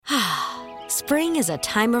Spring is a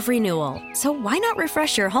time of renewal, so why not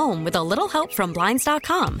refresh your home with a little help from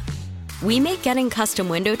Blinds.com? We make getting custom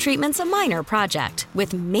window treatments a minor project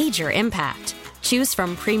with major impact. Choose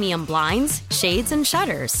from premium blinds, shades, and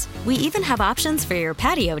shutters. We even have options for your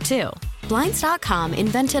patio, too. Blinds.com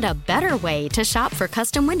invented a better way to shop for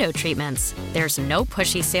custom window treatments. There's no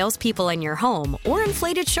pushy salespeople in your home or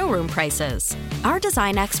inflated showroom prices. Our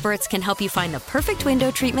design experts can help you find the perfect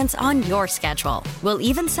window treatments on your schedule. We'll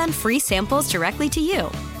even send free samples directly to you.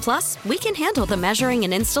 Plus, we can handle the measuring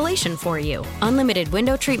and installation for you. Unlimited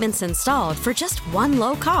window treatments installed for just one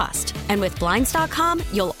low cost. And with Blinds.com,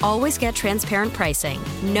 you'll always get transparent pricing.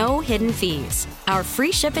 No hidden fees. Our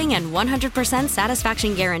free shipping and 100%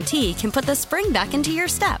 satisfaction guarantee can put the spring back into your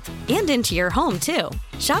step and into your home, too.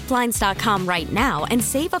 Shop Blinds.com right now and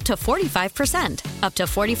save up to 45%. Up to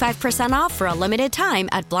 45% off for a limited time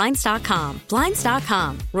at Blinds.com.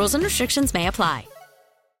 Blinds.com. Rules and restrictions may apply.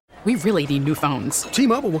 We really need new phones.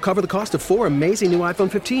 T-Mobile will cover the cost of 4 amazing new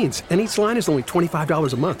iPhone 15s, and each line is only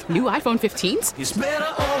 $25 a month. New iPhone 15s? It's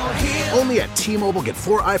better over here. Only at T-Mobile, get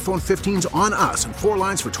 4 iPhone 15s on us and 4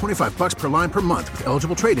 lines for $25 per line per month with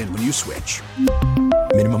eligible trade-in when you switch.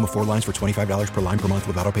 Minimum of 4 lines for $25 per line per month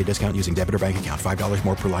with autopay discount using debit or bank account. $5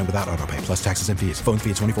 more per line without autopay, plus taxes and fees. Phone fee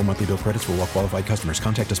at 24 monthly bill credits for well-qualified customers.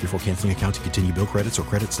 Contact us before canceling account to continue bill credits or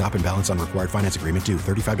credit stop and balance on required finance agreement due.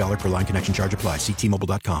 $35 per line connection charge applies. See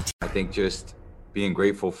T-Mobile.com. I think just being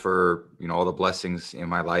grateful for, all the blessings in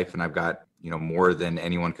my life, and I've got, more than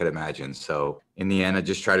anyone could imagine. So in the end, I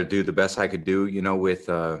just try to do the best I could do, with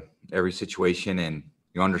every situation. And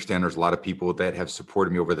you understand there's a lot of people that have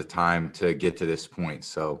supported me over the time to get to this point.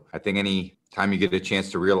 So I think any time you get a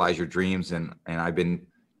chance to realize your dreams, and I've been,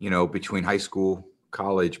 between high school,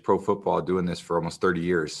 college, pro football, doing this for almost 30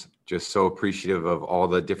 years, just so appreciative of all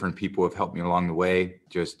the different people who have helped me along the way.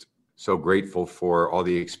 Just so grateful for all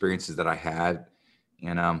the experiences that I had.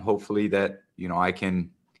 And hopefully that, I can,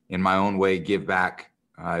 in my own way, give back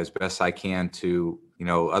as best I can to,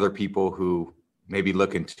 other people who may be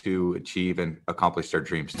looking to achieve and accomplish their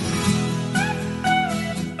dreams.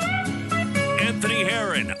 Anthony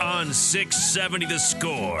Herron on 670 The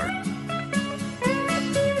Score.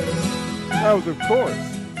 That was, of course,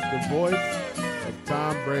 the voice of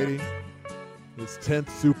Tom Brady. His 10th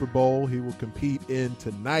Super Bowl he will compete in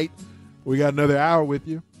tonight. We got another hour with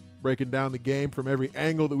you, breaking down the game from every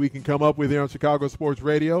angle that we can come up with here on Chicago Sports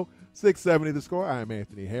Radio. 670 The Score. I am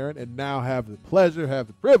Anthony Herron, and now have the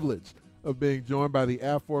privilege of being joined by the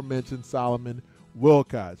aforementioned Solomon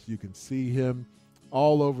Wilcots. You can see him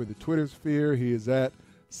all over the Twitter sphere. He is at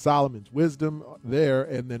Solomon's Wisdom there,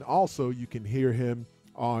 and then also you can hear him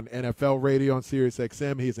on NFL radio on Sirius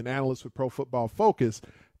XM. He is an analyst with Pro Football Focus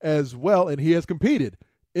as well, and he has competed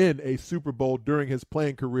in a Super Bowl during his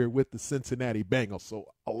playing career with the Cincinnati Bengals. So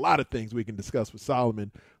a lot of things we can discuss with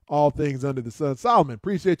Solomon, all things under the sun. Solomon,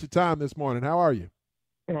 appreciate your time this morning. How are you?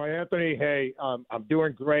 Anthony, hey, I'm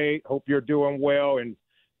doing great. Hope you're doing well, and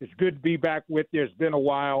it's good to be back with you. It's been a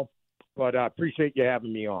while, but I appreciate you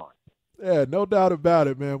having me on. Yeah, no doubt about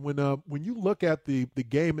it, man. When you look at the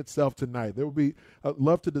game itself tonight, there will be I'd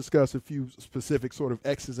love to discuss a few specific sort of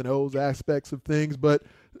X's and O's aspects of things, but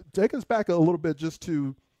take us back a little bit just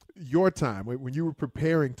to your time when you were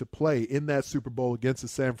preparing to play in that Super Bowl against the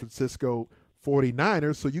San Francisco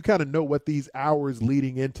 49ers, so you kind of know what these hours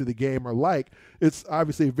leading into the game are like. It's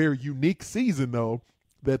obviously a very unique season, though,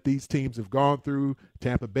 that these teams have gone through.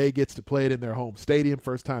 Tampa Bay gets to play it in their home stadium,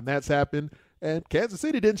 first time that's happened, and Kansas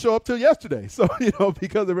City didn't show up till yesterday, so,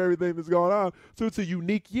 because of everything that's going on. So it's a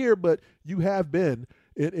unique year, but you have been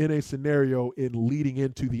in a scenario in leading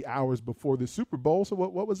into the hours before the Super Bowl, so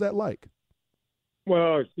what was that like?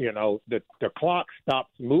 Well, the clock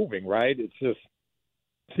stops moving, right? It's just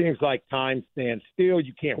seems like time stands still.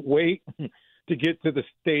 You can't wait to get to the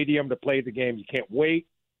stadium to play the game. You can't wait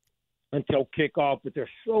until kickoff, but there's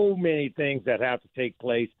so many things that have to take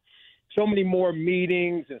place, so many more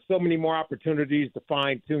meetings and so many more opportunities to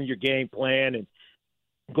fine-tune your game plan and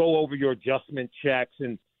go over your adjustment checks.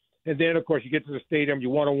 And then, of course, you get to the stadium, you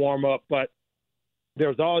want to warm up, but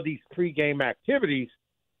there's all these pregame activities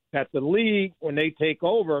that the league, when they take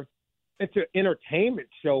over, it's an entertainment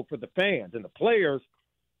show for the fans. And the players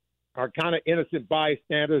are kind of innocent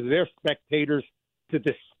bystanders. They're spectators to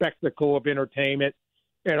this spectacle of entertainment.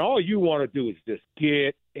 And all you want to do is just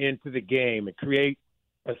get into the game and create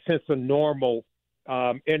a sense of normal.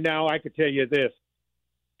 And now I could tell you this,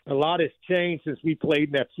 a lot has changed since we played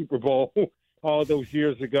in that Super Bowl all those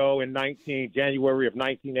years ago in January of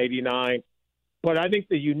 1989. But I think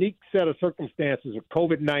the unique set of circumstances of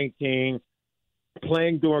COVID-19,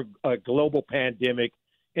 playing during a global pandemic,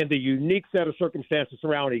 and the unique set of circumstances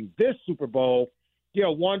surrounding this Super Bowl,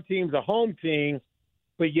 one team's a home team,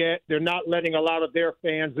 but yet they're not letting a lot of their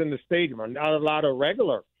fans in the stadium, or not a lot of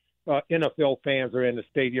regular NFL fans are in the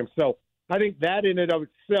stadium. So I think that in and of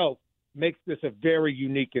itself makes this a very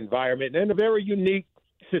unique environment and a very unique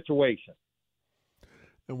situation.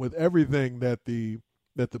 And with everything that the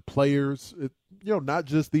players, not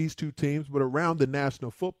just these two teams, but around the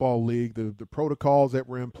National Football League, the protocols that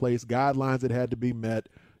were in place, guidelines that had to be met,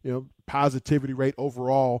 positivity rate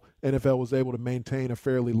overall, NFL was able to maintain a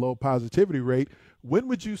fairly low positivity rate. When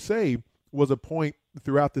would you say was a point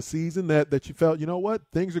throughout the season that you felt,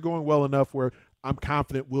 things are going well enough where I'm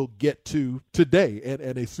confident we'll get to today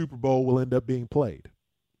and a Super Bowl will end up being played?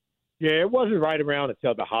 Yeah, it wasn't right around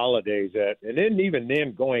until the holidays. And then even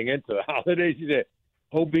then going into the holidays, you said,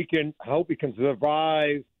 hope he can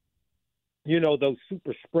survive, those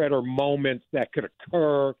super spreader moments that could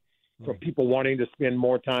occur from people wanting to spend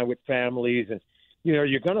more time with families. And,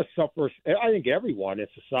 you're going to suffer, I think everyone in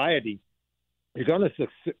society, you're going to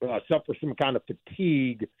suffer some kind of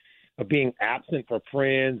fatigue of being absent from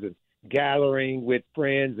friends and gathering with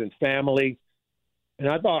friends and family. And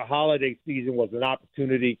I thought holiday season was an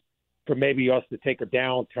opportunity for maybe us to take a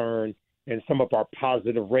downturn in some of our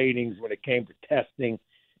positive ratings when it came to testing.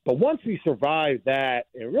 But once we survived that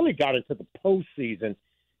and really got into the postseason, it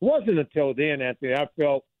wasn't until then, Anthony, I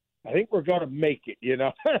think we're going to make it,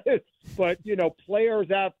 But, players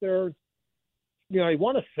out there, they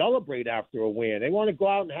want to celebrate after a win. They want to go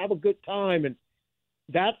out and have a good time. And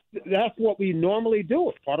that's what we normally do.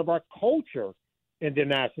 It's part of our culture in the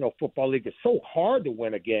National Football League. It's so hard to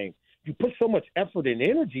win a game. You put so much effort and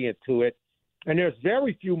energy into it, and there's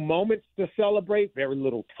very few moments to celebrate, very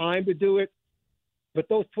little time to do it. But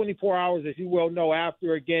those 24 hours, as you well know,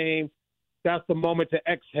 after a game, that's the moment to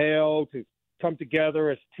exhale, to come together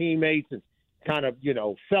as teammates and kind of,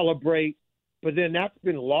 celebrate. But then that's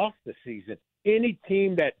been lost this season. Any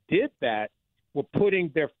team that did that were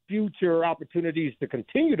putting their future opportunities to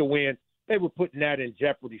continue to win, they were putting that in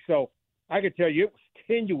jeopardy. So I can tell you it was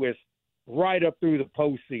tenuous right up through the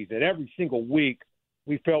postseason. Every single week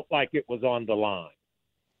we felt like it was on the line.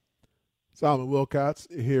 Solomon Wilcots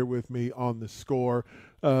here with me on The Score.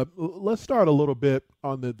 Let's start a little bit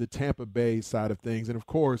on the Tampa Bay side of things. And, of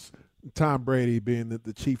course, Tom Brady being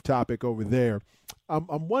the chief topic over there.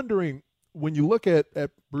 I'm wondering, when you look at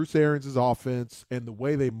Bruce Arians' offense and the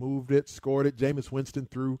way they moved it, scored it, Jameis Winston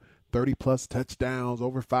threw 30-plus touchdowns,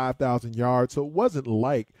 over 5,000 yards. So it wasn't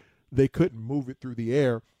like they couldn't move it through the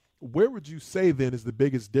air. Where would you say, then, is the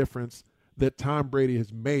biggest difference that Tom Brady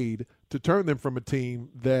has made to turn them from a team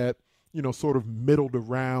that, sort of middled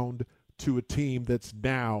around to a team that's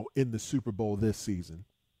now in the Super Bowl this season?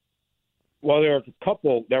 Well, there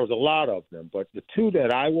was a lot of them, but the two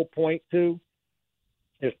that I will point to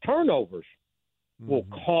is turnovers will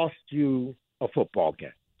cost you a football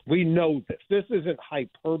game. We know this. This isn't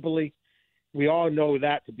hyperbole. We all know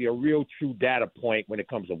that to be a real true data point when it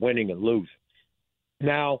comes to winning and losing.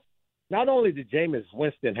 Now, not only did Jameis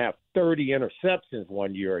Winston have 30 interceptions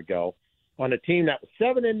 1 year ago on a team that was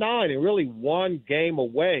 7-9 and really one game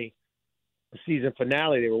away, the season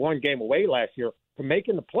finale, they were one game away last year from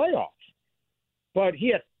making the playoffs. But he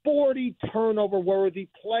had 40 turnover-worthy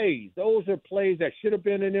plays. Those are plays that should have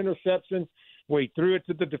been an interception where he threw it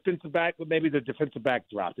to the defensive back, but maybe the defensive back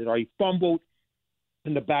dropped it, or he fumbled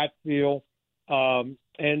in the backfield and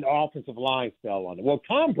the offensive line fell on it. Well,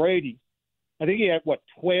 Tom Brady, I think he had,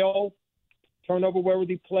 12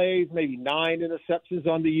 turnover-worthy plays, maybe 9 interceptions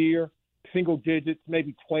on the year, single digits,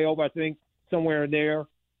 maybe 12, I think, somewhere in there.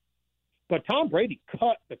 But Tom Brady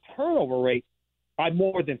cut the turnover rate by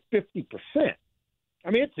more than 50%. I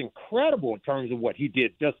mean, it's incredible in terms of what he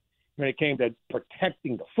did just when it came to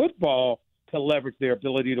protecting the football to leverage their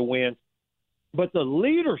ability to win. But the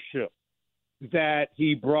leadership that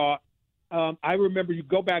he brought, I remember you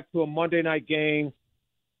go back to a Monday night game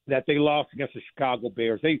that they lost against the Chicago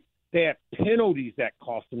Bears. They had penalties that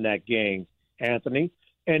cost them that game, Anthony,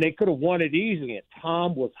 and they could have won it easily. And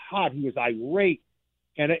Tom was hot. He was irate.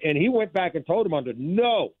 And he went back and told them under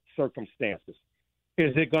no circumstances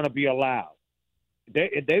is it going to be allowed.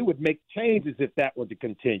 They would make changes if that were to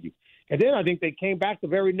continue. And then I think they came back the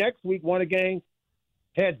very next week, won a game,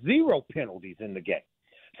 had 0 penalties in the game.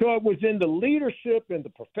 So it was in the leadership and the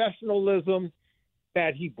professionalism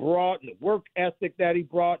that he brought and the work ethic that he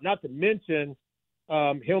brought, not to mention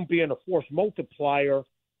him being a force multiplier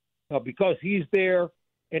because he's there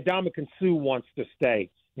and Ndamukong Suh wants to stay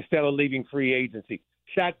instead of leaving free agency.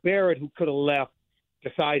 Shaq Barrett, who could have left,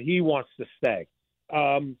 decided he wants to stay.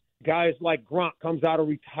 Guys like Gronk comes out of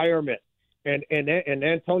retirement, and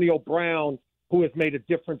Antonio Brown who has made a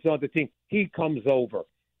difference on the team, he comes over.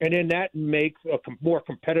 And then that makes a more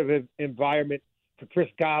competitive environment for Chris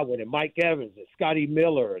Godwin and Mike Evans and Scotty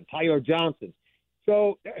Miller and Tyler Johnson.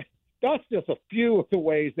 So that's just a few of the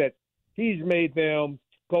ways that he's made them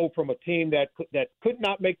go from a team that could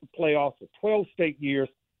not make the playoffs for 12 straight years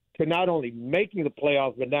to not only making the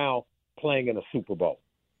playoffs, but now playing in a Super Bowl.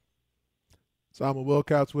 Simon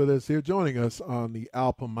Wilcox with us here, joining us on the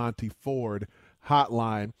Al Piemonte Ford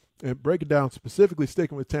hotline. And break it down, specifically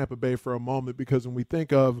sticking with Tampa Bay for a moment, because when we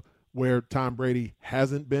think of where Tom Brady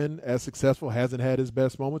hasn't been as successful, hasn't had his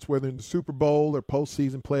best moments, whether in the Super Bowl or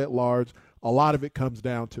postseason play at large, a lot of it comes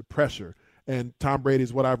down to pressure. And Tom Brady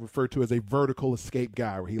is what I refer to as a vertical escape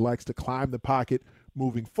guy, where he likes to climb the pocket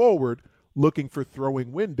moving forward, looking for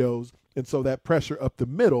throwing windows. And so that pressure up the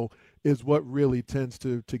middle is what really tends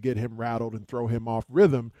to get him rattled and throw him off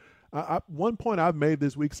rhythm. One point I've made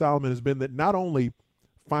this week, Solomon, has been that not only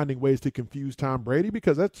finding ways to confuse Tom Brady,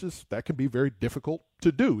 because that can be very difficult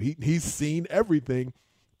to do. He's seen everything,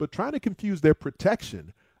 but trying to confuse their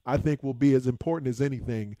protection, I think, will be as important as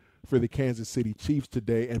anything for the Kansas City Chiefs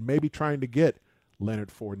today, and maybe trying to get Leonard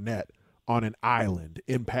Fournette on an island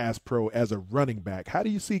in pass pro as a running back. How do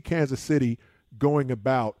you see Kansas City going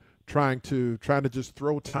about trying to just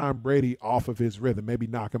throw Tom Brady off of his rhythm, maybe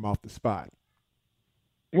knock him off the spot?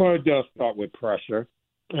 Well, it does start with pressure,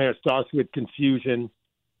 and it starts with confusion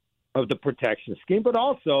of the protection scheme, but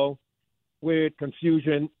also with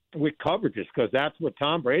confusion with coverages, because that's what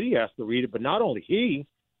Tom Brady has to read it. But not only he,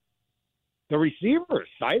 the receivers,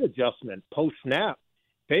 sight adjustment, post-snap,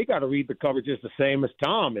 they got to read the coverages the same as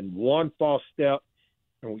Tom. And one false step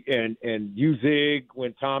and you zig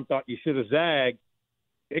when Tom thought you should have zagged,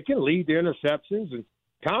 it can lead to interceptions. And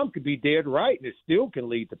Tom could be dead right, and it still can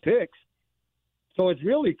lead to picks. So it's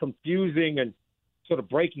really confusing and sort of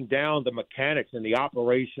breaking down the mechanics and the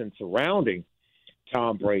operation surrounding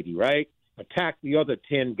Tom Brady, right? Attack the other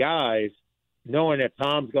 10 guys, knowing that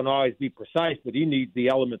Tom's going to always be precise, but he needs the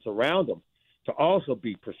elements around him to also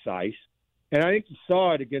be precise. And I think you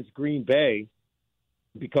saw it against Green Bay,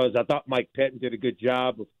 because I thought Mike Pettin did a good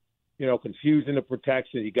job of, confusing the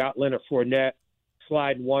protection. He got Leonard Fournette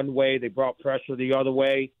sliding one way. They brought pressure the other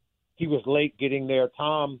way. He was late getting there.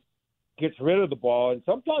 Tom gets rid of the ball, and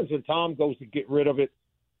sometimes when Tom goes to get rid of it,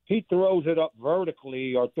 he throws it up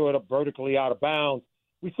vertically or throw it up vertically out of bounds.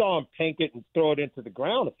 We saw him tank it and throw it into the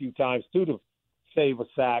ground a few times, too, to save a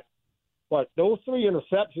sack. But those 3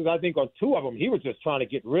 interceptions, I think on 2 of them, he was just trying to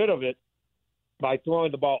get rid of it by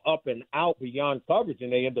throwing the ball up and out beyond coverage,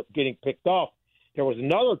 and they end up getting picked off. There was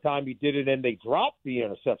another time he did it, and they dropped the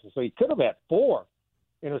interception. So he could have had 4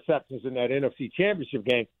 interceptions in that NFC Championship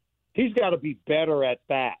game. He's got to be better at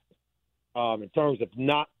that. In terms of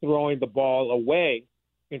not throwing the ball away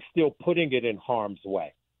and still putting it in harm's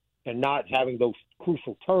way and not having those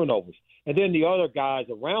crucial turnovers. And then the other guys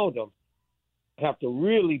around him have to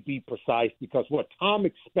really be precise, because what Tom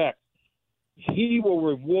expects, he will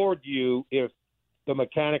reward you if the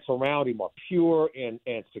mechanics around him are pure and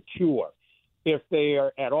secure. If they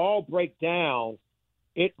are at all break down,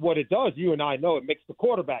 what it does, you and I know, it makes the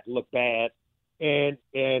quarterback look bad. And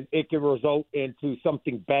it can result into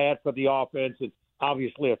something bad for the offense and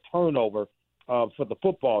obviously a turnover for the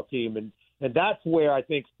football team. And that's where I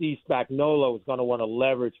think Steve Spagnuolo is going to want to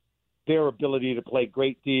leverage their ability to play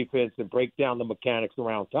great defense and break down the mechanics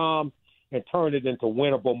around Tom and turn it into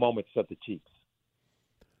winnable moments for the Chiefs.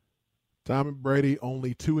 Tom Brady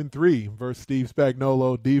only 2-3 versus Steve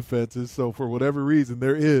Spagnuolo defenses. So for whatever reason,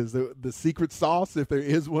 there is the secret sauce. If there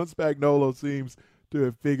is one, Spagnuolo seems to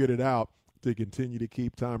have figured it out to continue to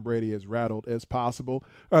keep Tom Brady as rattled as possible.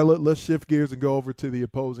 All right, let's shift gears and go over to the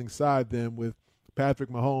opposing side then with Patrick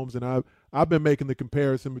Mahomes. And I've been making the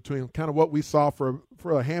comparison between kind of what we saw for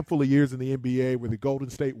a handful of years in the NBA, where the Golden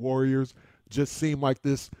State Warriors just seemed like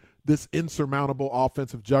this insurmountable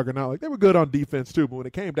offensive juggernaut. Like, they were good on defense too, but when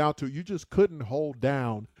it came down to it, you just couldn't hold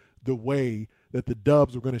down the way that the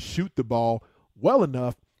Dubs were going to shoot the ball well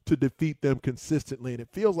enough to defeat them consistently. And it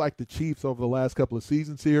feels like the Chiefs over the last couple of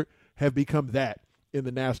seasons here have become that in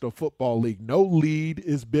the National Football League. No lead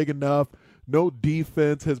is big enough. No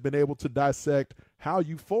defense has been able to dissect how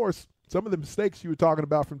you force some of the mistakes you were talking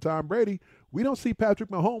about from Tom Brady. We don't see Patrick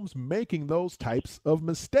Mahomes making those types of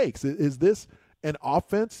mistakes. Is this an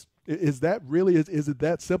offense? Is that really, is it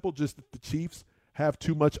that simple, just that the Chiefs have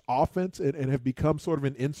too much offense and have become sort of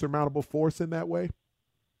an insurmountable force in that way?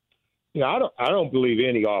 Yeah, I don't believe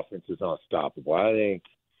any offense is unstoppable. I think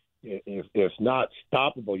if it's not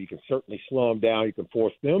stoppable, you can certainly slow them down. You can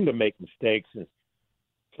force them to make mistakes and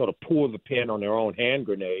sort of pull the pin on their own hand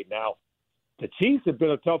grenade. Now, the Chiefs have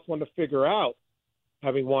been a tough one to figure out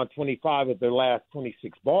having won 25 of their last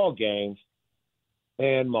 26 ball games.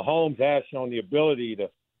 And Mahomes has shown the ability to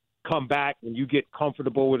come back when you get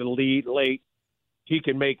comfortable with a lead late. He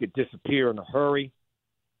can make it disappear in a hurry.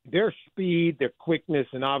 Their speed, their quickness,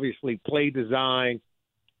 and obviously play design,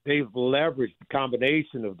 they've leveraged the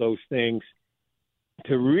combination of those things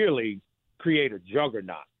to really create a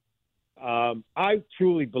juggernaut. I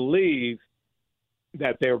truly believe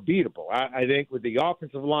that they're beatable. I think with the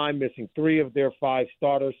offensive line missing 3 of their 5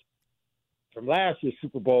 starters from last year's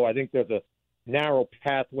Super Bowl, I think there's a narrow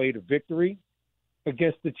pathway to victory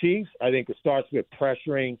against the Chiefs. I think it starts with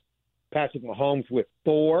pressuring Patrick Mahomes with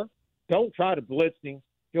 4. Don't try to blitz him.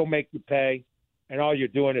 He'll make you pay, and all you're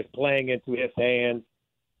doing is playing into his hands.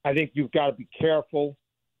 I think you've got to be careful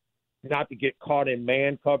not to get caught in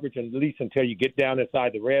man coverage, at least until you get down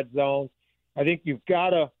inside the red zone. I think you've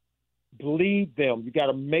got to bleed them. You've got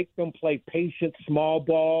to make them play patient, small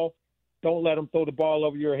ball. Don't let them throw the ball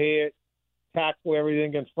over your head. Tackle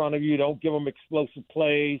everything in front of you. Don't give them explosive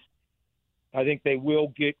plays. I think they will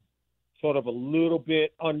get sort of a little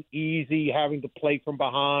bit uneasy having to play from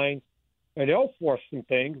behind, and they'll force some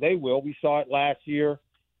things. They will. We saw it last year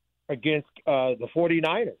against the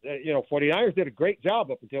 49ers. 49ers did a great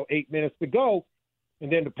job up until 8 minutes to go,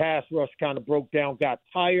 and then the pass rush kind of broke down, got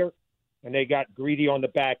tired, and they got greedy on the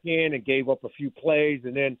back end and gave up a few plays,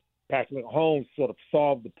 and then Patrick Mahomes sort of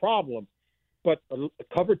solved the problem. But a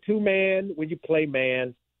cover 2 man when you play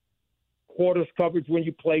man, quarters coverage when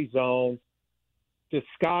you play zone,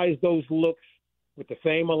 disguise those looks with the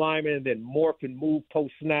same alignment, and then morph and move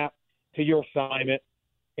post-snap to your assignment,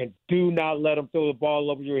 and do not let them throw the ball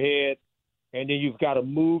over your head. And then you've got to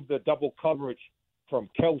move the double coverage from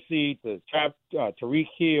Kelsey to Tyreek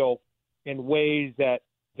Hill in ways that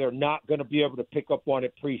they're not going to be able to pick up on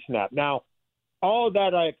it pre-snap. Now, all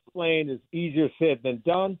that I explained is easier said than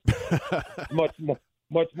done. much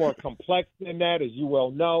more complex than that, as you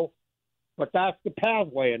well know. But that's the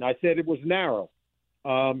pathway, and I said it was narrow.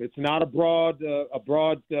 It's not a broad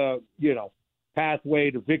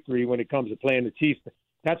pathway to victory when it comes to playing the Chiefs.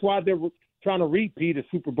 That's why they're trying to repeat as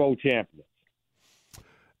Super Bowl champions.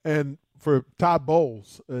 And for Todd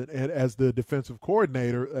Bowles, as the defensive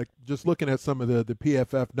coordinator, just looking at some of the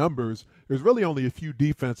PFF numbers, there's really only a few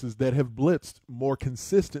defenses that have blitzed more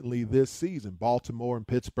consistently this season. Baltimore and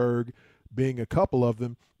Pittsburgh being a couple of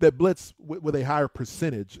them that blitz with a higher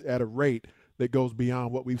percentage at a rate that goes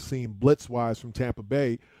beyond what we've seen blitz-wise from Tampa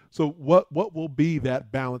Bay. So what will be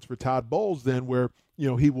that balance for Todd Bowles then, where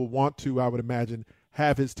he will want to, I would imagine,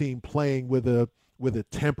 have his team playing with a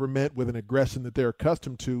temperament, with an aggression that they're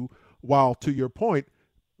accustomed to, while, to your point,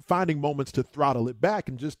 finding moments to throttle it back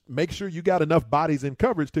and just make sure you got enough bodies in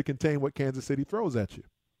coverage to contain what Kansas City throws at you?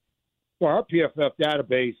 Well, our PFF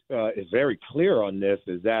database is very clear on this,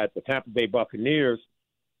 is that the Tampa Bay Buccaneers,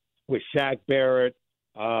 with Shaq Barrett,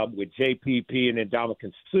 with JPP and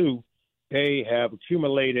Ndamukong Suh, they have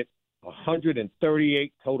accumulated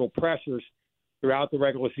 138 total pressures throughout the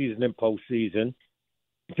regular season and postseason,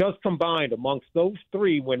 just combined amongst those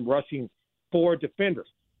 3 when rushing 4 defenders.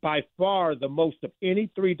 By far the most of any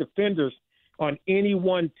 3 defenders on any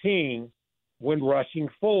one team when rushing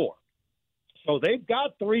 4. So they've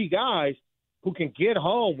got 3 guys who can get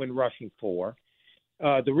home when rushing 4.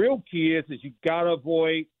 The real key is you've got to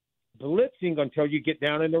avoid blitzing until you get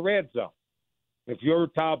down in the red zone. If you're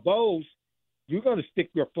Todd Bowles, you're going to stick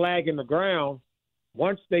your flag in the ground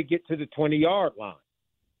once they get to the 20-yard line.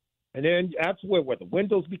 And then that's where the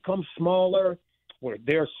windows become smaller, where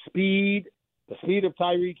their speed, the speed of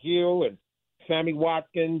Tyreek Hill and Sammy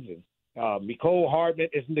Watkins and Mecole Hardman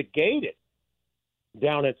is negated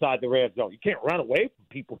down inside the red zone. You can't run away from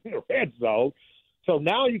people in the red zone. So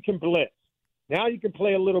now you can blitz. Now you can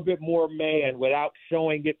play a little bit more man without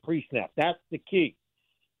showing it pre-snap. That's the key.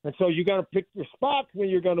 And so you're going to pick your spots when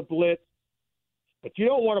you're going to blitz, but you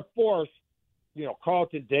don't want to force,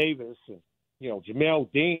 Carlton Davis and, Jamel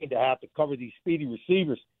Dean to have to cover these speedy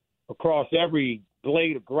receivers across every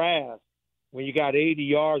blade of grass when you got 80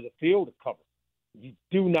 yards of field to cover. You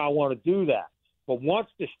do not want to do that. But once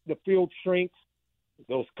the field shrinks,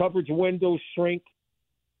 those coverage windows shrink,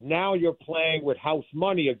 now you're playing with house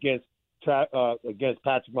money against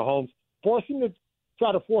Patrick Mahomes, forcing to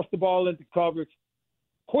try to force the ball into coverage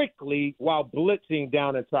quickly while blitzing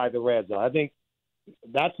down inside the red zone. I think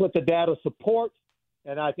that's what the data supports,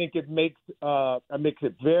 and I think it makes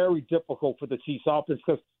it very difficult for the Chiefs offense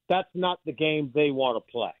because that's not the game they want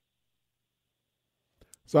to play.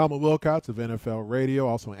 Solomon Wilcots of NFL Radio,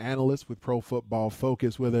 also an analyst with Pro Football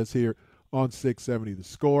Focus, with us here on 670 The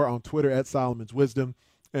Score, on Twitter at Solomon's Wisdom.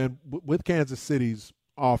 And with Kansas City's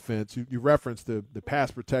offense, you referenced the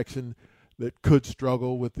pass protection that could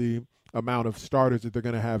struggle with the amount of starters that they're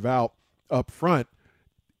going to have out up front.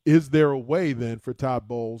 Is there a way then for Todd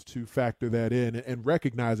Bowles to factor that in and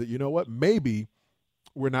recognize that, you know what, maybe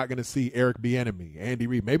we're not going to see Eric Bieniemy, Andy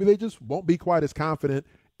Reid. Maybe they just won't be quite as confident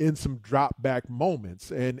in some drop-back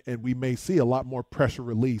moments, and we may see a lot more pressure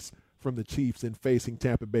release from the Chiefs in facing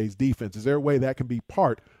Tampa Bay's defense. Is there a way that can be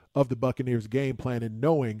part of the Buccaneers' game plan in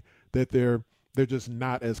knowing that they're just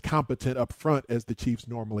not as competent up front as the Chiefs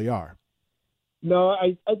normally are? No,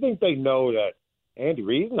 I think they know that Andy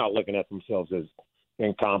Reid's not looking at themselves as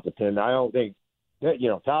incompetent. I don't think that,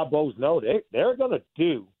 Todd Bowles know they're going to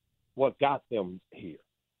do what got them here.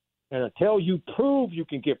 And until you prove you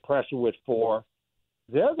can get pressure with 4,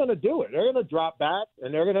 they're going to do it. They're going to drop back,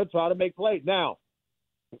 and they're going to try to make plays. Now,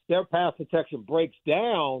 if their pass protection breaks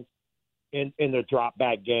down in the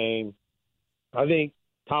drop-back game, I think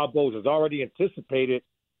Todd Bowles has already anticipated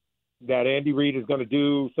that Andy Reid is going to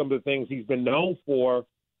do some of the things he's been known for,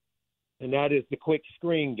 and that is the quick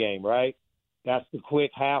screen game, right? That's the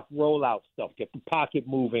quick half rollout stuff, get the pocket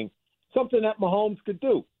moving, something that Mahomes could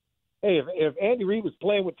do. Hey, if Andy Reid was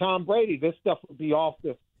playing with Tom Brady, this stuff would be off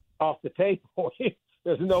the table.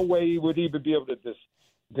 There's no way he would even be able to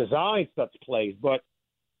design such plays. But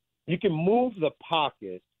you can move the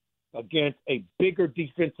pocket against a bigger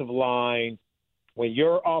defensive line when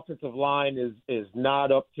your offensive line is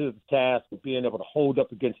not up to the task of being able to hold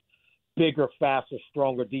up against bigger, faster,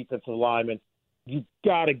 stronger defensive linemen. You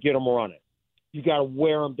got to get them running. You got to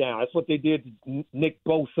wear them down. That's what they did to Nick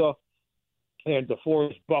Bosa and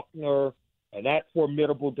DeForest Buckner and that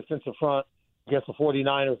formidable defensive front against the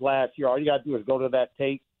 49ers last year. All you got to do is go to that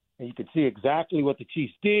tape, and you can see exactly what the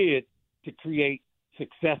Chiefs did to create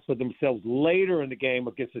success for themselves later in the game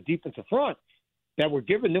against the defensive front that were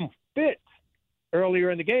giving them fits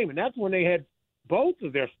earlier in the game. And that's when they had both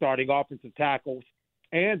of their starting offensive tackles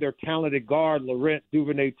and their talented guard, Laurent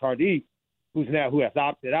Duvernay-Tardif, who has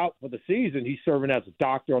opted out for the season. He's serving as a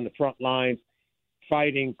doctor on the front lines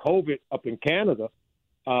fighting COVID up in Canada.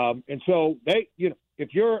 And so if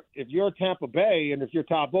you're Tampa Bay and if you're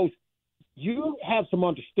Todd Bowles, you have some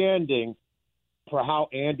understanding for how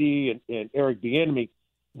Andy and Eric Bieniemy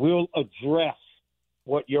will address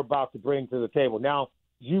what you're about to bring to the table. Now,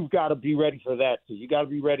 you've got to be ready for that too. You got to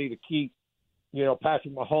be ready to keep,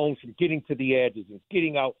 Patrick Mahomes from getting to the edges and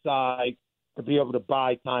getting outside to be able to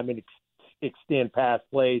buy time and extend pass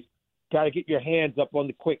plays. Got to get your hands up on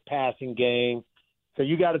the quick passing game. So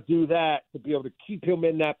you got to do that to be able to keep him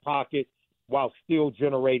in that pocket while still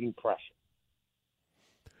generating pressure.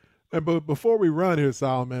 And but before we run here,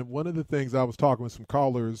 Solomon, one of the things I was talking with some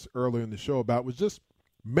callers earlier in the show about was just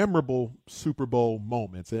memorable Super Bowl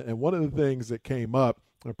moments. And one of the things that came up,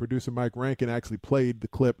 producer Mike Rankin actually played the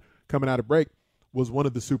clip coming out of break, was one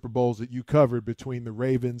of the Super Bowls that you covered between the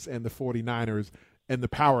Ravens and the 49ers and the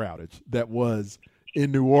power outage that was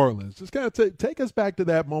in New Orleans. Just kind of take us back to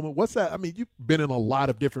that moment. What's that? I mean, you've been in a lot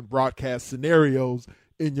of different broadcast scenarios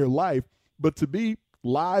in your life, but to be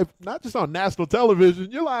live, not just on national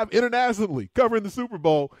television, you're live internationally covering the Super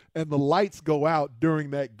Bowl, and the lights go out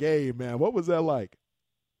during that game, man. What was that like?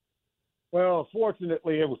 Well,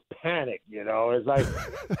 fortunately, it was panic, It's like,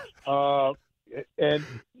 and,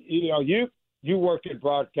 you work in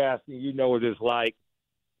broadcasting, you know what it's like.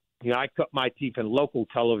 I cut my teeth in local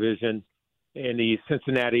television in the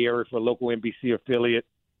Cincinnati area for a local NBC affiliate.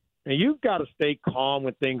 And you've got to stay calm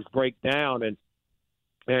when things break down.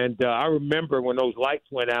 And I remember when those lights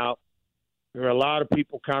went out, there were a lot of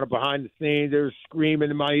people kind of behind the scenes. They were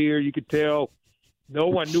screaming in my ear. You could tell no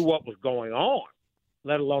one knew what was going on,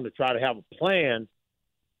 let alone to try to have a plan.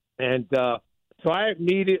 And so I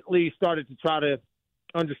immediately started to try to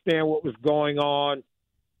understand what was going on.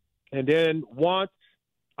 And then once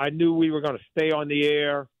I knew we were going to stay on the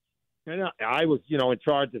air, and I was, in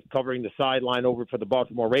charge of covering the sideline over for the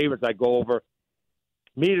Baltimore Ravens. I go over,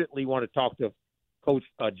 immediately want to talk to Coach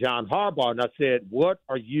John Harbaugh, and I said, what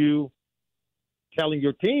are you telling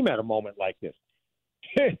your team at a moment like this?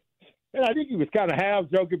 And I think he was kind of half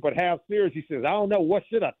joking but half serious. He says, I don't know. What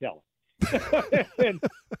should I tell him? and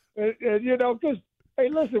because, hey,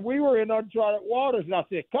 listen, we were in uncharted waters, and I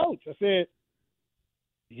said, Coach,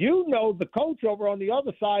 you know the coach over on the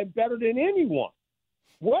other side better than anyone.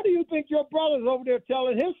 What do you think your brother's over there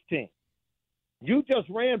telling his team? You just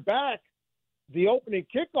ran back the opening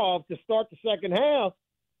kickoff to start the second half.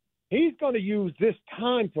 He's going to use this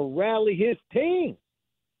time to rally his team.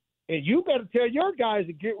 And you better tell your guys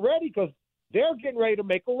to get ready because they're getting ready to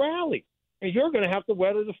make a rally. And you're going to have to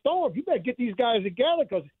weather the storm. You better get these guys together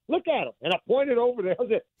because look at him. And I pointed over there. I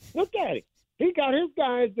said, look at him. He got his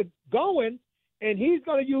guys going, and he's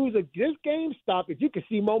going to use this game stop if you can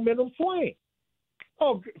see momentum swing.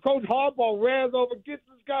 Oh, Coach Harbaugh ran over, gets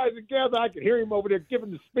his guys together. I could hear him over there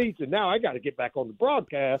giving the speech, and now I got to get back on the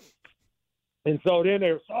broadcast. And so then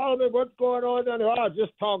they were, Solomon, what's going on down there? I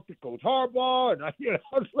just talked to Coach Harbaugh, and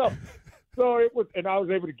so it was, and I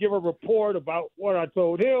was able to give a report about what I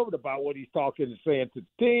told him and about what he's talking and saying to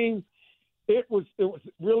the team. It was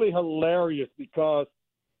really hilarious because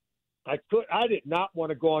I did not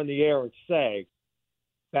want to go on the air and say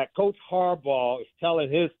that Coach Harbaugh is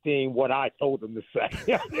telling his team what I told him to say.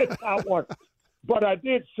 I did not want, but I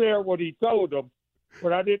did share what he told them.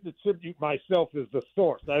 But I didn't attribute myself as the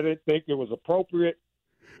source. I didn't think it was appropriate,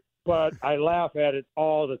 but I laugh at it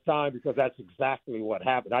all the time because that's exactly what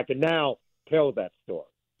happened. I can now tell that story.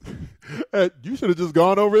 You should have just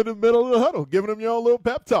gone over in the middle of the huddle, giving them your own little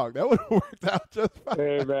pep talk. That would have worked out just fine.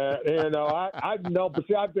 Hey, man, I know, but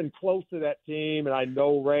see, I've been close to that team, and I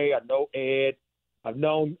know Ray, I know Ed. I've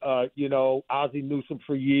known, Ozzie Newsome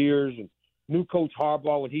for years, and knew Coach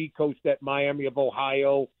Harbaugh when he coached at Miami of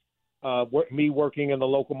Ohio. Me working in the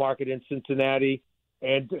local market in Cincinnati.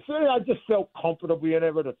 And so I just felt comfortable being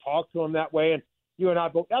able to talk to him that way. And you and I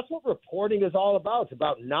both, that's what reporting is all about. It's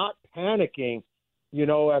about not panicking,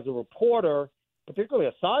 as a reporter, particularly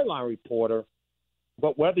a sideline reporter,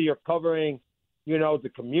 but whether you're covering,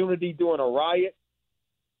 the community during a riot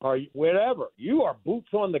or whatever, you are boots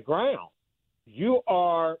on the ground. You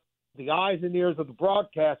are the eyes and ears of the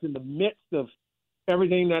broadcast in the midst of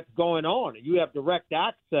everything that's going on. And you have direct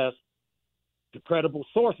access to credible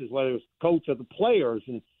sources, whether it was the coach or the players.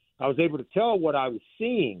 And I was able to tell what I was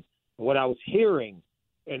seeing and what I was hearing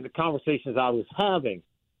and the conversations I was having.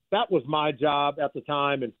 That was my job at the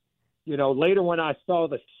time. And, later when I saw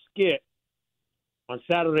the skit on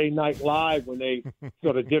Saturday Night Live when they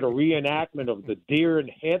sort of did a reenactment of the deer in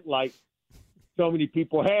headlights so many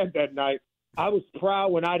people had that night, I was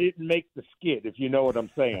proud when I didn't make the skit, if you know what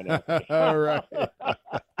I'm saying. All right.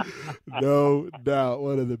 No doubt.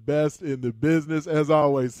 One of the best in the business. As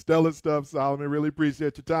always, stellar stuff, Solomon. Really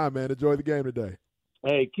appreciate your time, man. Enjoy the game today.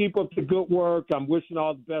 Hey, keep up the good work. I'm wishing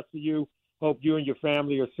all the best for you. Hope you and your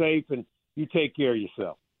family are safe, and you take care of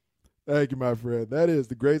yourself. Thank you, my friend. That is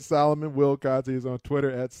the great Solomon Wilcots. He is on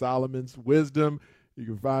Twitter at Solomon's Wisdom. You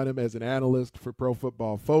can find him as an analyst for Pro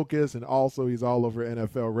Football Focus, and also he's all over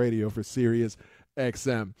NFL radio for Sirius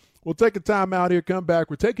XM. We'll take a time out here, come back.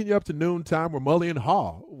 We're taking you up to noontime where Mully and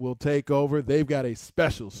Haw will take over. They've got a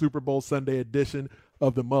special Super Bowl Sunday edition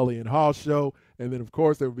of the Mully and Haw Show. And then, of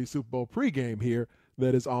course, there will be Super Bowl pregame here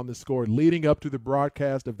that is on the Score leading up to the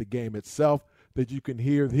broadcast of the game itself that you can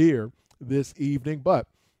hear here this evening. But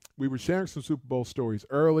we were sharing some Super Bowl stories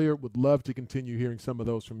earlier. Would love to continue hearing some of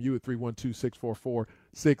those from you at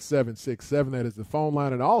 312-644-6767. That is the phone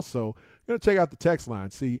line. And also, going to check out the text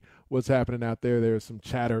line, see what's happening out there. There's some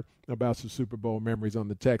chatter about some Super Bowl memories on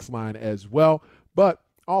the text line as well. But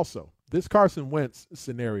also, this Carson Wentz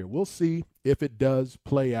scenario, we'll see if it does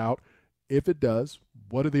play out. If it does,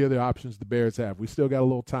 what are the other options the Bears have? We still got a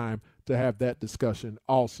little time to have that discussion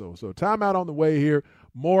also. So timeout on the way here.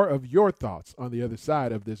 More of your thoughts on the other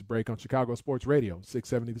side of this break on Chicago Sports Radio,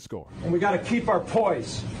 670 The Score. And we got to keep our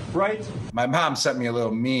poise, right? My mom sent me a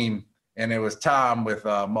little meme, and it was Tom with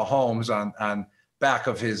Mahomes on back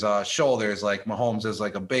of his shoulders, like Mahomes is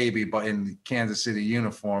like a baby, but in the Kansas City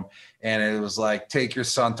uniform. And it was like, take your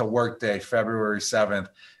son to work day, February 7th.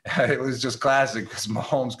 It was just classic because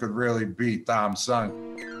Mahomes could really beat Tom's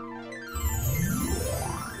son.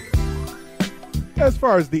 As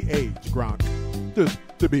far as the age, Gronk, just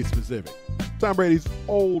to be specific, Tom Brady's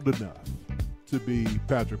old enough to be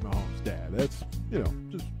Patrick Mahomes' dad. That's,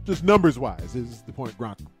 just numbers-wise is the point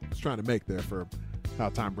Gronk was trying to make there for how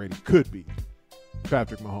Tom Brady could be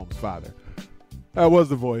Patrick Mahomes' father. That was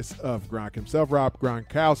the voice of Gronk himself, Rob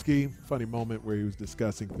Gronkowski. Funny moment where he was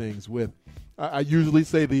discussing things with, I usually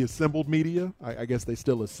say the assembled media. I guess they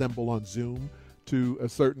still assemble on Zoom to a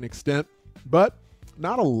certain extent, but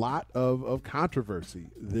not a lot of controversy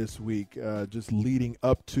this week, just leading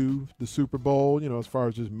up to the Super Bowl, as far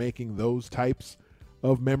as just making those types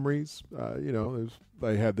of memories.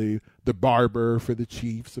 They had the barber for the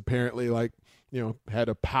Chiefs, apparently, had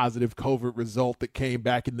a positive COVID result that came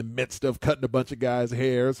back in the midst of cutting a bunch of guys'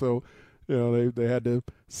 hair. So, they had to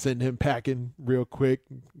send him packing real quick.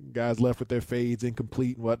 Guys left with their fades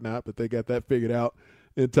incomplete and whatnot, but they got that figured out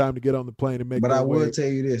in time to get on the plane and make. But I will tell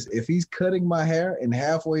you this: if he's cutting my hair and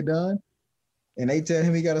halfway done, and they tell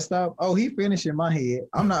him he got to stop, he finishing my head.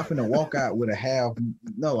 I'm not finna walk out with a half.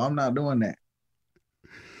 No, I'm not doing that.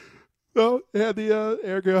 So had the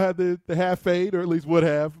Eric had the half fade, or at least would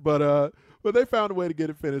have, but they found a way to get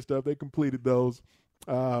it finished up. They completed those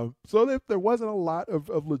So there wasn't a lot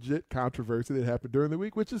of legit controversy that happened during the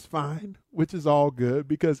week, which is fine, which is all good,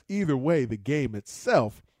 because either way, the game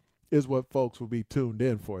itself is what folks will be tuned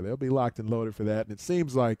in for. They'll be locked and loaded for that. And it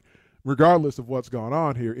seems like, regardless of what's gone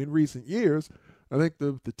on here, in recent years, I think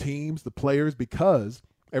the teams, the players, because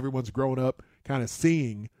everyone's grown up kind of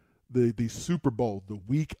seeing the Super Bowl, the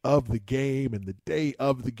week of the game and the day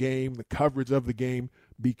of the game, the coverage of the game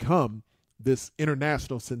become this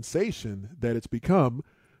international sensation that it's become,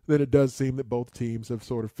 then it does seem that both teams have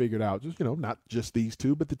sort of figured out, just, not just these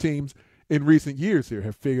two, but the teams in recent years here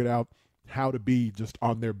have figured out how to be just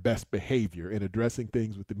on their best behavior in addressing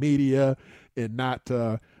things with the media and not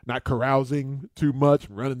carousing too much,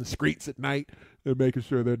 running the streets at night, and making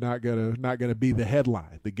sure they're not gonna be the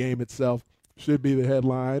headline. The game itself should be the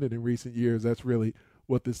headline, and in recent years, that's really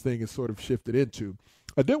what this thing has sort of shifted into.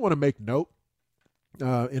 I did want to make note,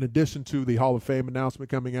 in addition to the Hall of Fame announcement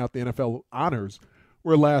coming out, the NFL honors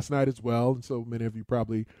were last night as well, and so many of you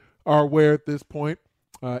probably are aware at this point.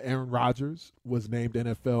 Aaron Rodgers was named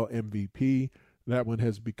NFL MVP. That one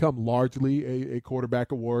has become largely a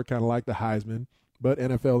quarterback award, kind of like the Heisman, but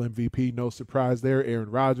NFL MVP, no surprise there.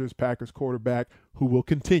 Aaron Rodgers, Packers quarterback, who will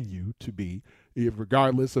continue to be,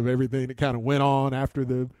 regardless of everything that kind of went on after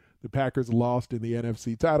the Packers lost in the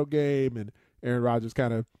NFC title game, and Aaron Rodgers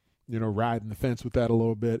kind of, riding the fence with that a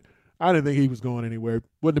little bit. I didn't think he was going anywhere.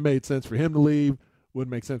 Wouldn't have made sense for him to leave.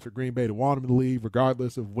 Wouldn't make sense for Green Bay to want him to leave,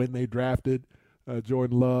 regardless of when they drafted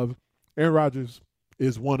Jordan Love. Aaron Rodgers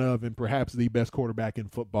is one of, and perhaps the best quarterback in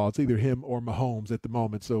football. It's either him or Mahomes at the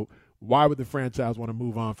moment. So why would the franchise want to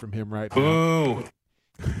move on from him right now? Boo!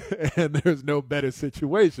 And there's no better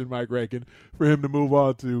situation, Mike Rankin, for him to move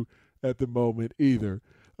on to at the moment either.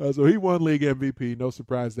 So he won league MVP, no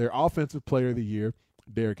surprise there. Offensive Player of the Year,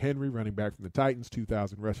 Derrick Henry, running back from the Titans,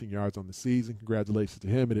 2,000 rushing yards on the season. Congratulations to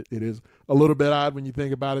him. It is a little bit odd when you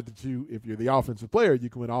think about it that if you're the offensive player, you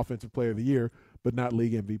can win Offensive Player of the Year, but not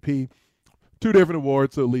league MVP. Two different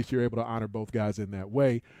awards, so at least you're able to honor both guys in that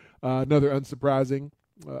way. Another unsurprising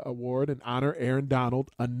award and honor, Aaron Donald,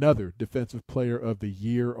 another Defensive Player of the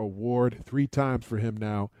Year award, 3 times for him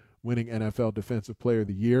now, winning NFL Defensive Player of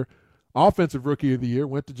the Year. Offensive Rookie of the Year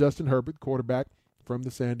went to Justin Herbert, quarterback from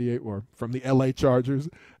the LA Chargers,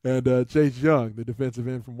 and Chase Young, the defensive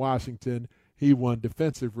end from Washington. He won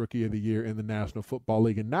Defensive Rookie of the Year in the National Football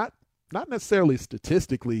League, and not necessarily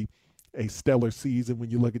statistically a stellar season when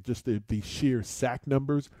you look at just the sheer sack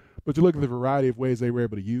numbers, but you look at the variety of ways they were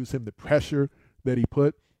able to use him, the pressure that he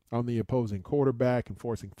put on the opposing quarterback and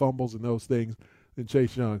forcing fumbles and those things. And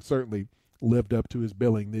Chase Young certainly lived up to his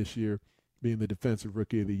billing this year, being the Defensive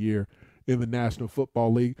Rookie of the Year in the National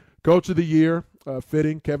Football League. Coach of the Year,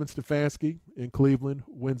 fitting, Kevin Stefanski in Cleveland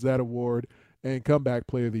wins that award, and Comeback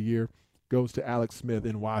Player of the Year goes to Alex Smith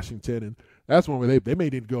in Washington. And that's one where they may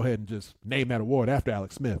need to go ahead and just name that award after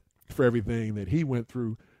Alex Smith for everything that he went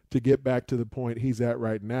through to get back to the point he's at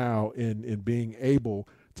right now in being able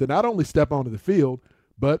to not only step onto the field,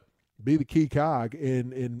 but be the key cog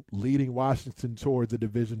in leading Washington towards a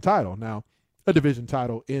division title. Now, a division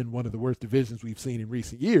title in one of the worst divisions we've seen in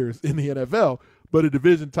recent years in the NFL, but a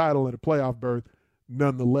division title and a playoff berth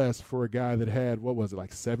nonetheless for a guy that had,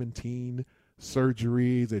 17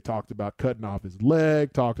 surgeries. They talked about cutting off his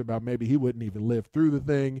leg, talked about maybe he wouldn't even live through the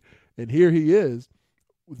thing. And here he is.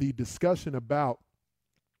 The discussion about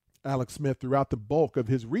Alex Smith throughout the bulk of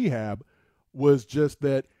his rehab was just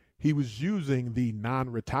that he was using the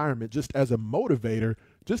non-retirement just as a motivator,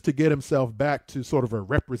 just to get himself back to sort of a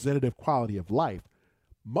representative quality of life.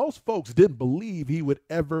 Most folks didn't believe he would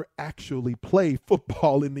ever actually play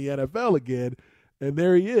football in the NFL again, and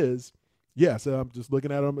there he is. Yes, I'm just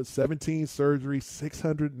looking at him at 17 surgeries,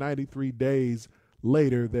 693 days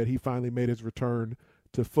later that he finally made his return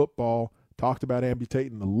to football. Talked about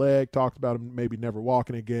amputating the leg, talked about him maybe never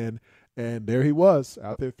walking again, and there he was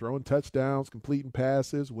out there throwing touchdowns, completing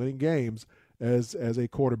passes, winning games as a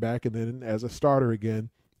quarterback and then as a starter again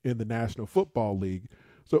in the National Football League.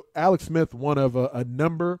 So Alex Smith, one of a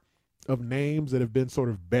number of names that have been sort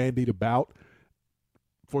of bandied about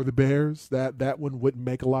for the Bears. That one wouldn't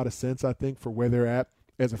make a lot of sense, I think, for where they're at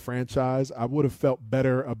as a franchise. I would have felt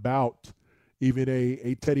better about even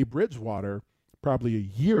a Teddy Bridgewater probably a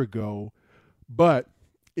year ago, but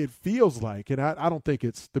it feels like, and I don't think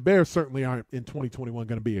the Bears certainly aren't in 2021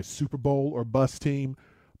 going to be a Super Bowl or bust team,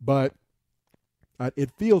 but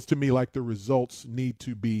it feels to me like the results need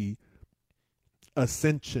to be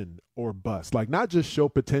ascension or bust. Like, not just show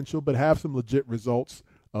potential, but have some legit results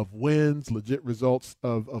of wins, legit results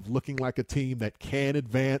of looking like a team that can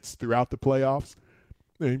advance throughout the playoffs.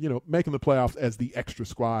 And, making the playoffs as the extra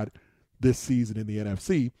squad this season in the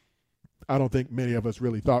NFC. I don't think many of us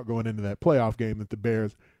really thought going into that playoff game that the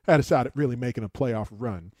Bears had a shot at really making a playoff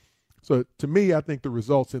run. So to me, I think the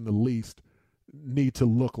results in the least need to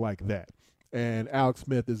look like that. And Alex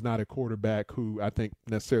Smith is not a quarterback who I think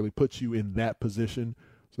necessarily puts you in that position.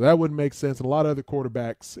 So that wouldn't make sense. And a lot of other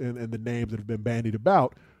quarterbacks and the names that have been bandied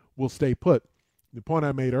about will stay put. The point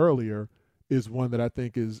I made earlier is one that I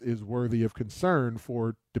think is worthy of concern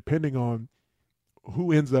for depending on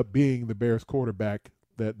who ends up being the Bears quarterback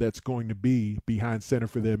that's going to be behind center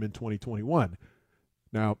for them in 2021.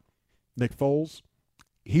 Now, Nick Foles,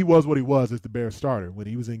 he was what he was as the Bears starter when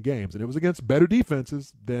he was in games, and it was against better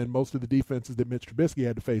defenses than most of the defenses that Mitch Trubisky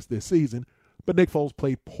had to face this season, but Nick Foles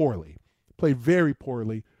played poorly, played very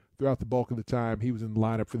poorly throughout the bulk of the time he was in the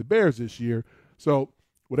lineup for the Bears this year. So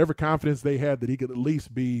whatever confidence they had that he could at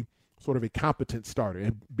least be sort of a competent starter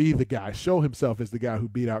and be the guy, show himself as the guy who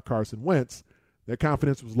beat out Carson Wentz, that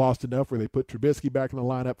confidence was lost enough where they put Trubisky back in the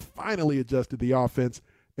lineup, finally adjusted the offense,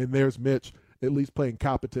 and there's Mitch at least playing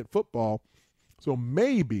competent football. So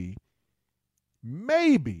maybe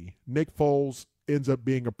Nick Foles ends up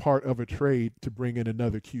being a part of a trade to bring in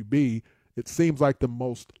another QB. It seems like the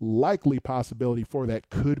most likely possibility for that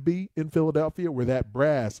could be in Philadelphia, where that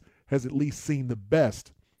brass has at least seen the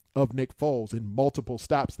best of Nick Foles in multiple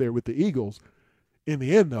stops there with the Eagles. In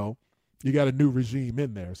the end, though, you got a new regime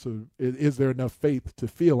in there. So is there enough faith to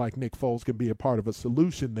feel like Nick Foles can be a part of a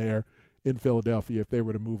solution there in Philadelphia if they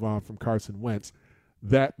were to move on from Carson Wentz?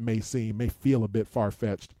 That may feel a bit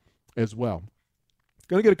far-fetched as well.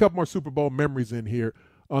 Going to get a couple more Super Bowl memories in here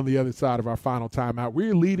on the other side of our final timeout.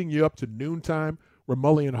 We're leading you up to noontime where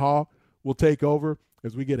Mully & Haw will take over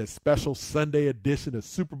as we get a special Sunday edition, a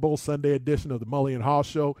Super Bowl Sunday edition of the Mully & Haw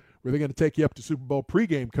Show, where they're going to take you up to Super Bowl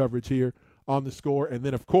pregame coverage here on The Score. And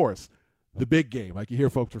then, of course, the big game, like you hear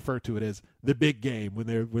folks refer to it as the big game, when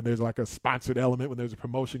there's like a sponsored element, when there's a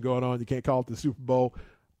promotion going on, you can't call it the Super Bowl.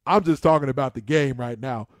 I'm just talking about the game right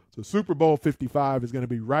now. So Super Bowl 55 is going to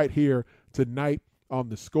be right here tonight on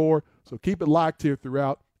The Score. So keep it locked here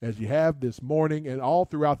throughout, as you have this morning and all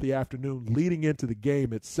throughout the afternoon leading into the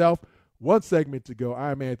game itself. One segment to go.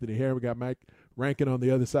 I'm Anthony Herron. We got Mike Rankin on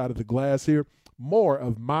the other side of the glass here. More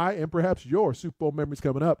of my and perhaps your Super Bowl memories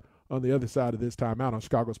coming up on the other side of this timeout on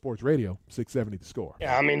Chicago Sports Radio, 670 The Score.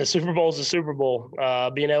 Yeah, I mean, the Super Bowl is the Super Bowl.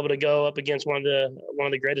 Being able to go up against one of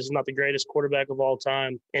the greatest, if not the greatest quarterback of all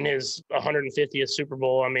time in his 150th Super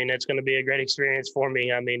Bowl, I mean, it's going to be a great experience for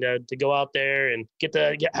me. I mean, to go out there and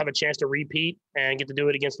have a chance to repeat and get to do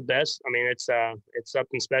it against the best, I mean, it's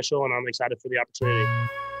something special, and I'm excited for the opportunity.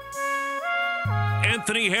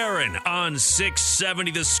 Anthony Herron on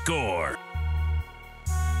 670 The Score.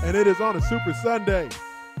 And it is on a Super Sunday.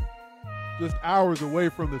 Just hours away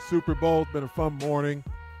from the Super Bowl. It's been a fun morning.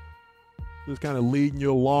 Just kind of leading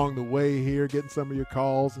you along the way here, getting some of your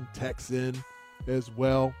calls and texts in as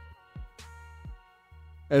well.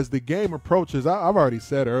 As the game approaches, I've already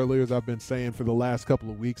said earlier, as I've been saying for the last couple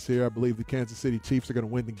of weeks here, I believe the Kansas City Chiefs are going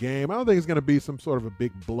to win the game. I don't think it's going to be some sort of a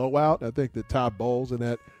big blowout. I think that Todd Bowles and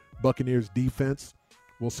that Buccaneers defense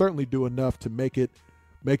will certainly do enough to make it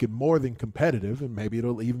more than competitive, and maybe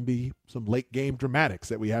it'll even be some late game dramatics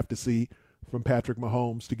that we have to see from Patrick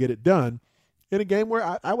Mahomes to get it done in a game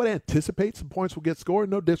where I would anticipate some points will get scored.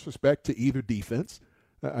 No disrespect to either defense.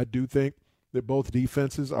 I do think that both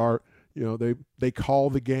defenses are, they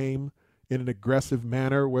call the game in an aggressive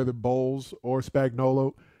manner, whether Bowles or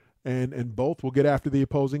Spagnuolo, and both will get after the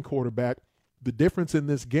opposing quarterback. The difference in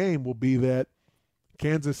this game will be that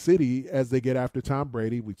Kansas City, as they get after Tom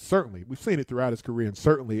Brady, we've seen it throughout his career, and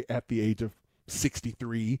certainly at the age of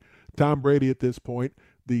 63, Tom Brady at this point,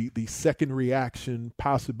 the second reaction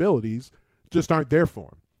possibilities just aren't there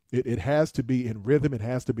for him. It has to be in rhythm. It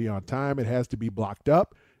has to be on time. It has to be blocked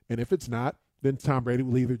up. And if it's not, then Tom Brady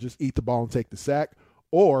will either just eat the ball and take the sack,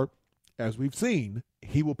 or, as we've seen,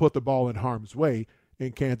 he will put the ball in harm's way,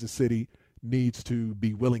 and Kansas City needs to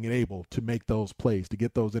be willing and able to make those plays, to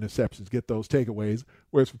get those interceptions, get those takeaways.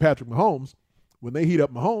 Whereas for Patrick Mahomes, when they heat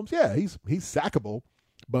up Mahomes, yeah, he's sackable.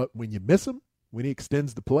 But when you miss him, when he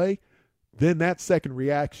extends the play, then that second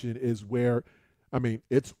reaction is where, I mean,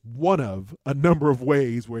 it's one of a number of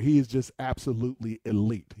ways where he is just absolutely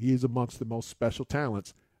elite. He is amongst the most special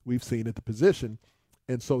talents we've seen at the position.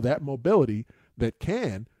 And so that mobility that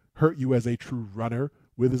can hurt you as a true runner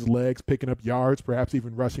with his legs, picking up yards, perhaps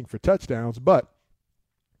even rushing for touchdowns. But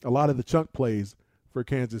a lot of the chunk plays for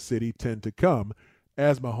Kansas City tend to come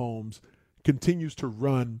as Mahomes continues to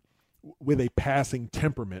run with a passing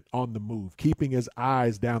temperament on the move, keeping his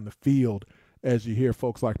eyes down the field, as you hear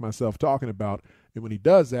folks like myself talking about. And when he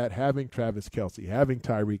does that, having Travis Kelce, having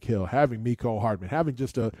Tyreek Hill, having Mecole Hardman, having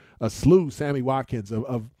just a slew, Sammy Watkins,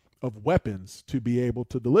 of of weapons to be able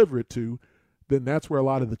to deliver it to, then that's where a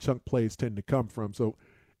lot of the chunk plays tend to come from. So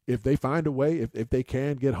if they find a way, if they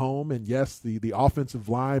can get home, and yes, the offensive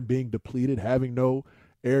line being depleted, having no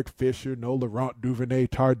Eric Fisher, no Laurent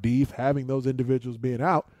Duvernay-Tardif, having those individuals being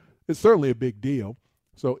out, it's certainly a big deal.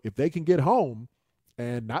 So if they can get home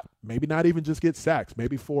and maybe not even just get sacks,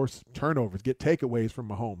 maybe force turnovers, get takeaways from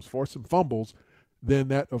Mahomes, force some fumbles, then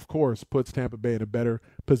that, of course, puts Tampa Bay in a better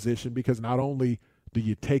position, because not only do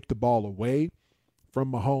you take the ball away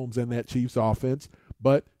from Mahomes and that Chiefs offense,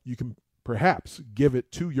 but you can perhaps give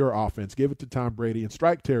it to your offense, give it to Tom Brady in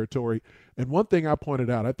strike territory. And one thing I pointed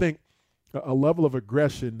out, I think a level of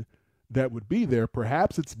aggression that would be there,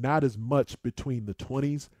 perhaps it's not as much between the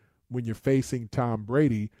 20s when you're facing Tom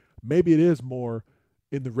Brady. Maybe it is more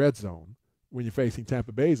in the red zone when you're facing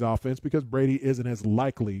Tampa Bay's offense, because Brady isn't as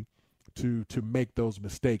likely to make those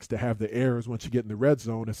mistakes, to have the errors once you get in the red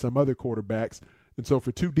zone as some other quarterbacks. And so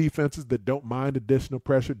for two defenses that don't mind additional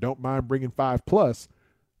pressure, don't mind bringing 5+,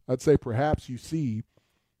 I'd say perhaps you see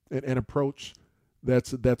an approach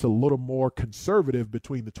that's a little more conservative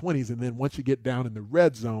between the 20s. And then once you get down in the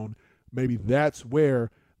red zone, maybe that's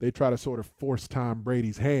where they try to sort of force Tom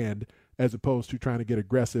Brady's hand, as opposed to trying to get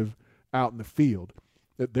aggressive out in the field.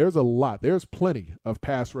 There's plenty of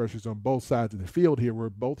pass rushers on both sides of the field here, where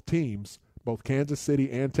both teams, both Kansas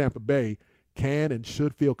City and Tampa Bay, can and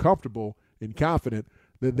should feel comfortable and confident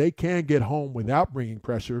that they can get home without bringing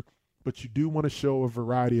pressure, but you do want to show a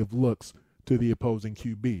variety of looks to the opposing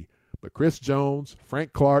QB. But Chris Jones,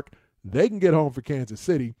 Frank Clark, they can get home for Kansas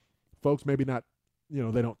City. Folks maybe not,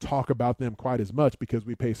 they don't talk about them quite as much because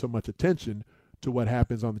we pay so much attention to what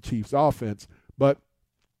happens on the Chiefs offense, but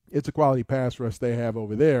it's a quality pass rush they have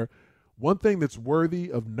over there. One thing that's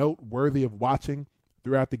worthy of note, worthy of watching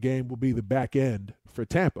throughout the game, will be the back end for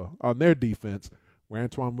Tampa on their defense, where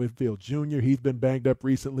Antoine Winfield Jr., he's been banged up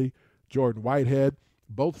recently, Jordan Whitehead,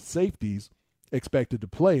 both safeties expected to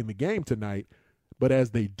play in the game tonight. But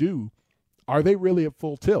as they do, are they really at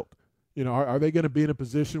full tilt? Are they going to be in a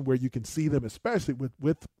position where you can see them, especially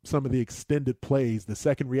with some of the extended plays, the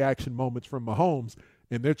second reaction moments from Mahomes,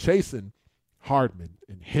 and they're chasing Hardman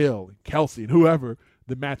and Hill and Kelsey and whoever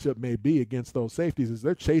the matchup may be against those safeties, as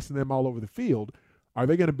they're chasing them all over the field? Are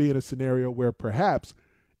they going to be in a scenario where perhaps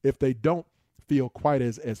if they don't feel quite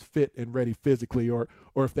as fit and ready physically, or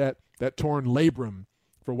if that torn labrum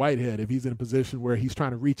for Whitehead, if he's in a position where he's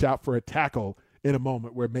trying to reach out for a tackle in a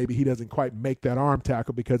moment where maybe he doesn't quite make that arm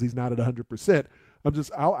tackle because he's not at 100%.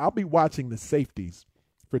 I'll be watching the safeties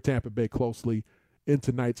for Tampa Bay closely in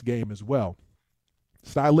tonight's game as well.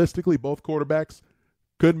 Stylistically, both quarterbacks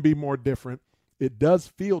couldn't be more different. It does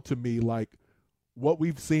feel to me like what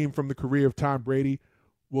we've seen from the career of Tom Brady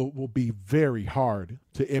will be very hard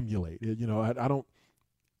to emulate.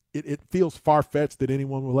 It feels far-fetched that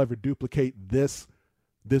anyone will ever duplicate this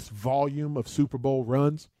volume of Super Bowl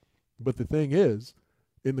runs. But the thing is,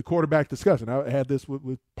 in the quarterback discussion, I had this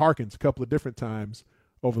with Parkins a couple of different times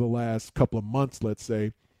over the last couple of months, let's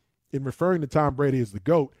say, in referring to Tom Brady as the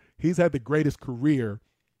GOAT, he's had the greatest career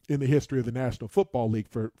in the history of the National Football League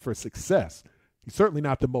for success. He's certainly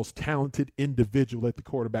not the most talented individual at the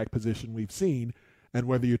quarterback position we've seen. And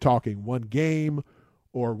whether you're talking one game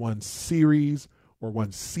or one series or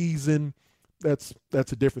one season, that's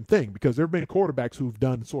a different thing, because there have been quarterbacks who've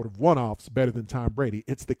done sort of one-offs better than Tom Brady.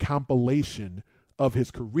 It's the compilation of his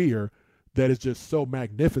career that is just so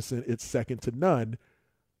magnificent, it's second to none.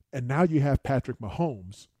 And now you have Patrick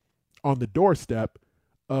Mahomes on the doorstep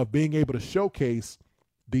of being able to showcase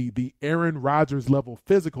the Aaron Rodgers level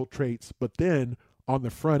physical traits, but then on the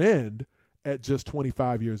front end at just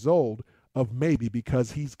 25 years old, of maybe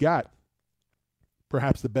because he's got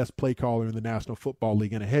perhaps the best play caller in the National Football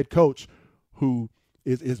League and a head coach who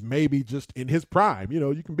is maybe just in his prime.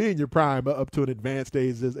 You can be in your prime up to an advanced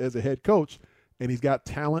age as a head coach, and he's got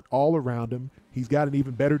talent all around him. He's got an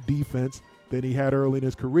even better defense than he had early in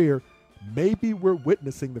his career. Maybe we're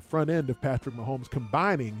witnessing the front end of Patrick Mahomes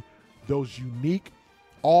combining those unique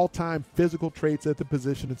all-time physical traits at the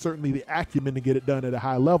position, and certainly the acumen to get it done at a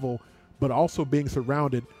high level, but also being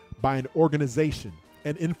surrounded by an organization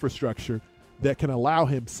and infrastructure that can allow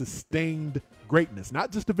him sustained greatness,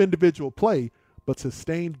 not just of individual play, but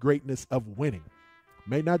sustained greatness of winning.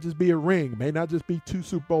 May not just be a ring, may not just be 2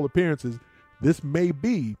 Super Bowl appearances. This may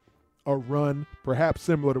be a run perhaps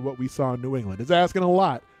similar to what we saw in New England. It's asking a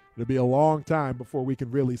lot. It'll be a long time before we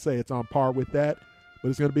can really say it's on par with that, but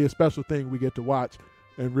it's going to be a special thing we get to watch,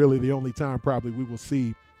 and really the only time probably we will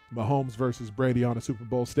see Mahomes versus Brady on a Super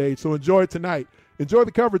Bowl stage. So enjoy it tonight. Enjoy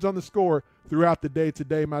the coverage on The Score throughout the day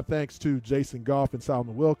today. My thanks to Jason Goff and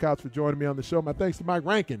Solomon Wilcox for joining me on the show. My thanks to Mike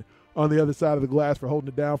Rankin on the other side of the glass for holding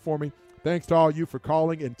it down for me. Thanks to all you for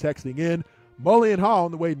calling and texting in. Mully and Hall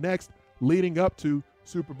on the way next, leading up to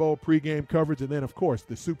Super Bowl pregame coverage. And then, of course,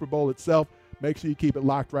 the Super Bowl itself. Make sure you keep it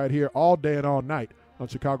locked right here all day and all night on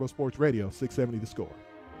Chicago Sports Radio, 670 The Score.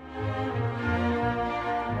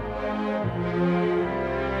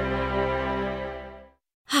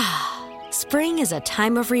 Spring is a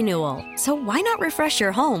time of renewal, so why not refresh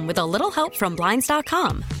your home with a little help from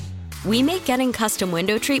Blinds.com? We make getting custom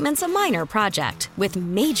window treatments a minor project with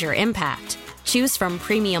major impact. Choose from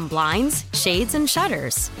premium blinds, shades, and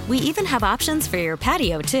shutters. We even have options for your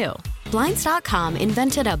patio, too. Blinds.com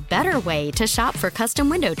invented a better way to shop for custom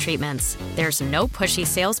window treatments. There's no pushy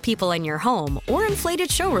salespeople in your home or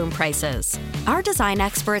inflated showroom prices. Our design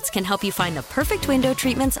experts can help you find the perfect window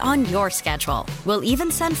treatments on your schedule. We'll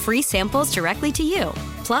even send free samples directly to you.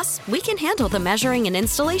 Plus, we can handle the measuring and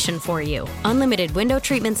installation for you. Unlimited window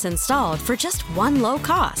treatments installed for just one low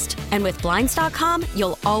cost. And with Blinds.com,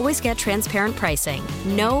 you'll always get transparent pricing.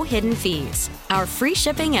 No hidden fees. Our free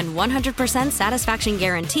shipping and 100% satisfaction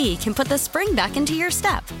guarantee can put the spring back into your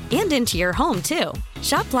step and into your home, too.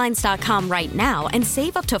 Shop Blinds.com right now and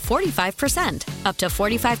save up to 45%. Up to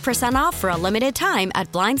 45% off for a limited time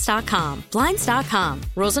at Blinds.com. Blinds.com.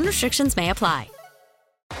 Rules and restrictions may apply.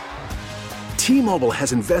 T-Mobile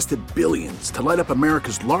has invested billions to light up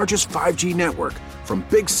America's largest 5G network, from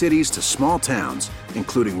big cities to small towns,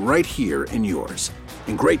 including right here in yours.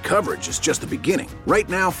 And great coverage is just the beginning. Right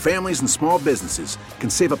now, families and small businesses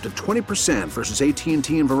can save up to 20% versus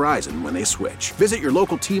AT&T and Verizon when they switch. Visit your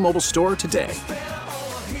local T-Mobile store today.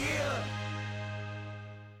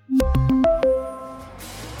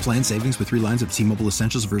 Plan savings with 3 lines of T-Mobile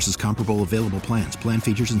Essentials versus comparable available plans. Plan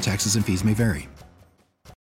features and taxes and fees may vary.